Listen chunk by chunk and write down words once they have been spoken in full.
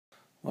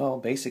Well,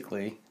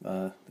 basically,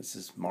 this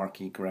is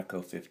Marky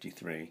Greco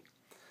 53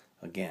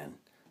 again.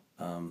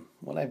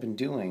 What I've been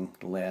doing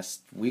the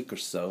last week or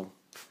so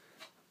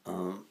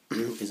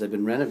is I've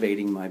been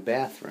renovating my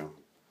bathroom.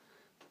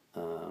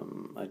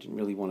 I didn't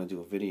really want to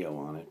do a video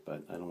on it,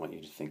 but I don't want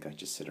you to think I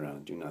just sit around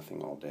and do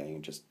nothing all day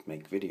and just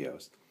make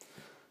videos.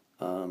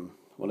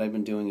 What I've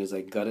been doing is I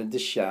gutted the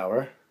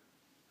shower.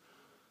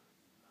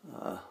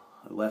 I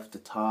left the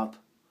top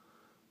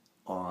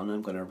on.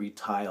 I'm going to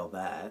retile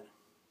that.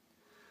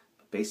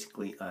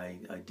 Basically, I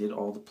did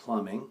all the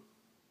plumbing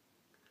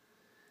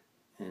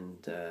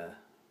and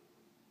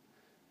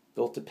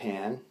built a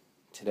pan.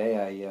 Today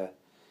I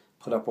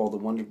put up all the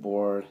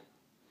wonderboard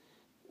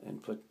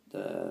and put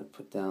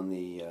down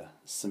the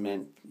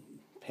cement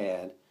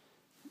pad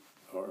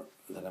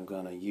that I'm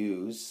going to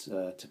use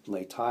to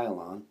lay tile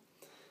on.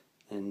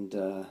 And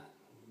the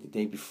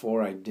day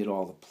before I did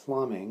all the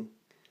plumbing,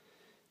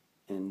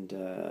 and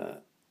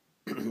a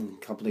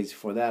couple days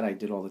before that I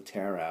did all the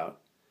tear out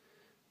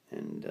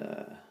and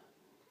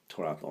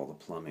tore out all the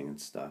plumbing and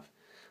stuff.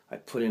 I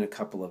put in a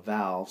couple of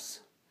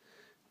valves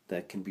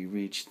that can be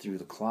reached through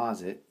the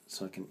closet,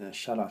 so I can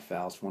shut off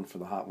valves, one for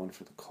the hot, one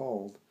for the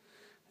cold,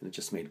 and it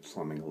just made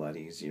plumbing a lot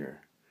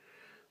easier.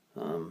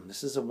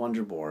 This is a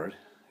wonderboard.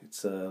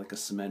 It's like a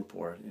cement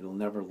board. It'll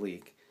never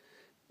leak.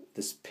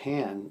 This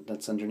pan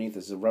that's underneath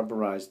is a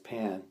rubberized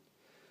pan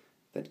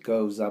that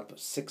goes up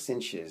 6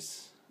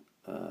 inches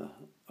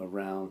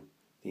around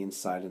the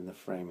inside of the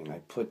framing. I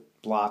put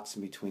blocks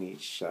in between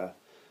each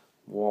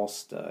wall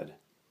stud,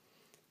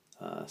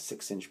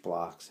 6-inch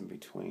blocks in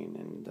between,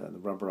 and the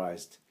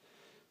rubberized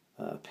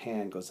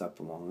pan goes up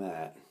along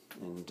that.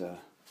 And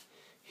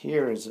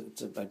here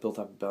I built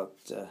up about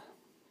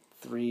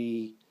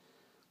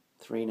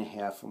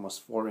 3.5,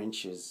 almost 4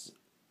 inches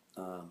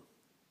for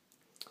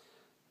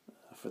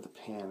the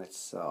pan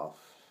itself.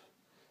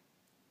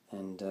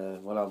 And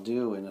what I'll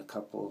do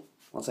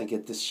once I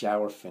get this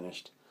shower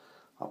finished,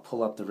 I'll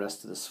pull up the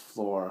rest of this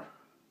floor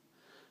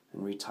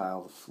and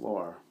retile the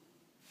floor,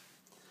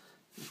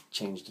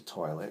 change the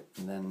toilet,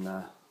 and then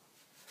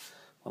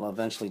what I'll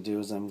eventually do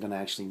is I'm going to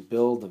actually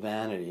build the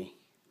vanity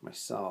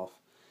myself,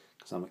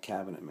 because I'm a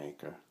cabinet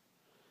maker.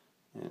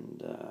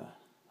 And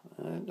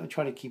I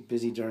try to keep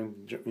busy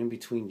in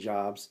between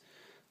jobs.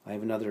 I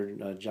have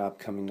another job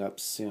coming up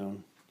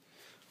soon,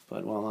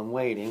 but while I'm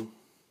waiting,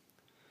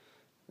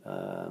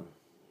 I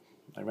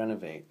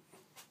renovate.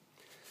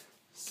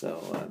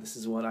 So this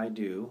is what I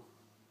do.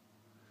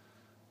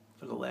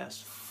 For the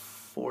last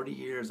 40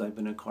 years I've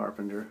been a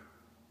carpenter.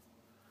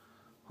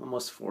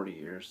 Almost 40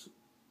 years.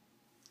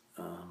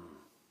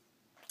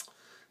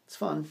 It's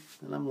fun,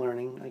 and I'm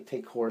learning. I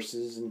take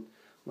courses and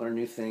learn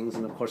new things,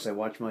 and of course I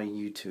watch my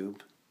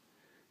YouTube,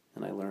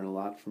 and I learn a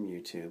lot from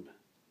YouTube.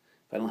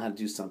 If I don't know how to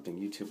do something,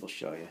 YouTube will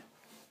show you.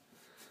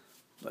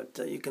 But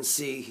you can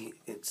see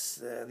it's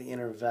the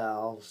inner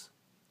valves.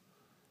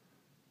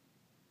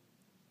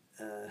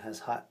 Has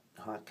hot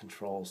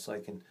controls, so I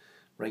can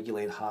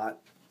regulate hot.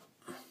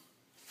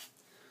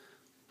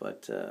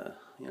 But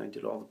I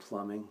did all the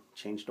plumbing,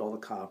 changed all the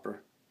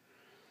copper,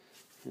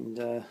 and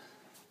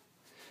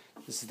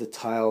this is the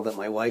tile that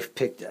my wife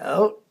picked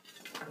out.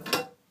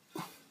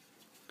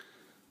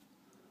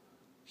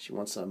 She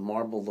wants a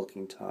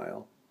marble-looking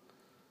tile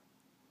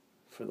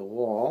for the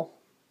wall,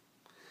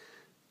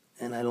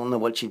 and I don't know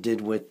what she did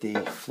with the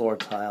floor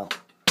tile.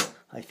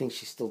 I think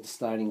she's still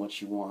deciding what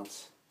she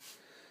wants.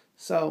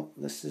 So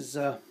this is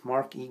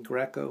Mark E.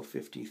 Greco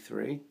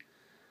 53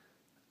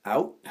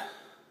 out.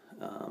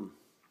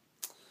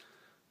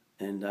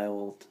 And I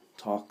will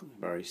talk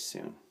very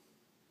soon.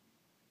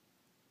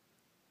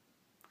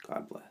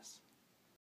 God bless.